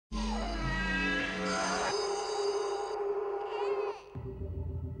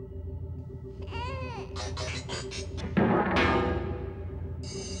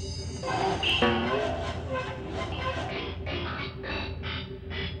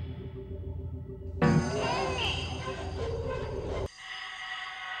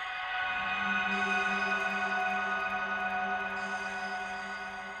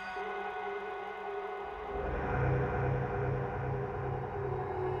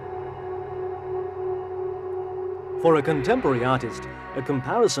For a contemporary artist, a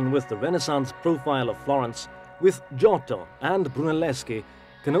comparison with the Renaissance profile of Florence, with Giotto and Brunelleschi,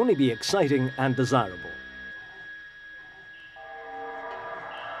 can only be exciting and desirable.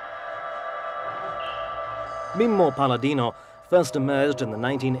 Mimmo Paladino first emerged in the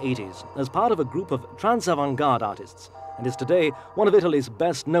 1980s as part of a group of Transavanggarde artists and is today one of Italy's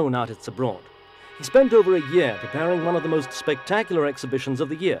best-known artists abroad. He spent over a year preparing one of the most spectacular exhibitions of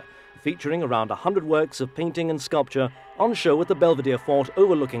the year, featuring around 100 works of painting and sculpture on show at the Belvedere Fort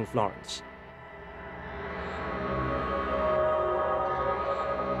overlooking Florence.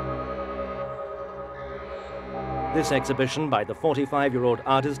 This exhibition by the 45-year-old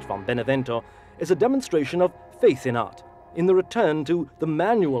artist from Benevento is a demonstration of faith in art, in the return to the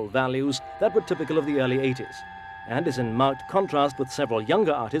manual values that were typical of the early 80s, and is in marked contrast with several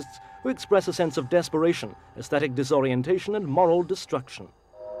younger artists who express a sense of desperation, aesthetic disorientation, and moral destruction.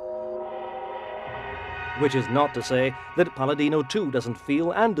 Which is not to say that Paladino too doesn't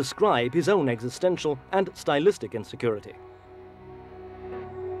feel and describe his own existential and stylistic insecurity.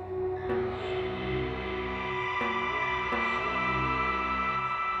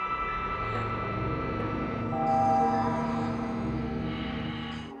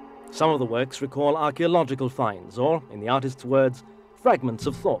 Some of the works recall archaeological finds, or, in the artist's words, fragments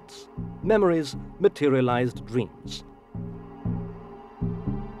of thoughts, memories, materialized dreams.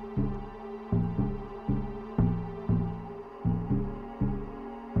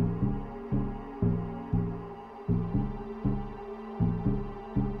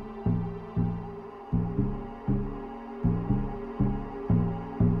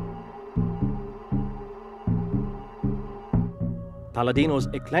 Paladino's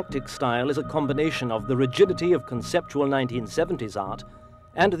eclectic style is a combination of the rigidity of conceptual 1970s art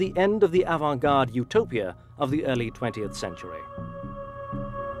and the end of the avant-garde utopia of the early 20th century.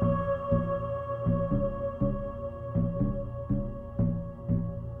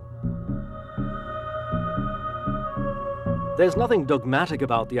 There's nothing dogmatic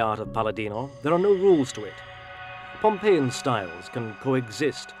about the art of Paladino. There are no rules to it. Pompeian styles can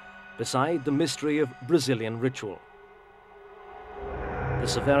coexist beside the mystery of Brazilian ritual. The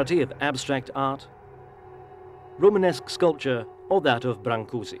severity of abstract art, Romanesque sculpture, or that of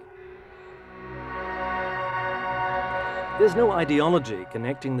Brancusi. There's no ideology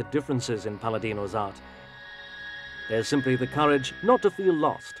connecting the differences in Paladino's art. There's simply the courage not to feel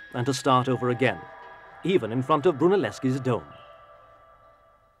lost and to start over again, even in front of Brunelleschi's dome.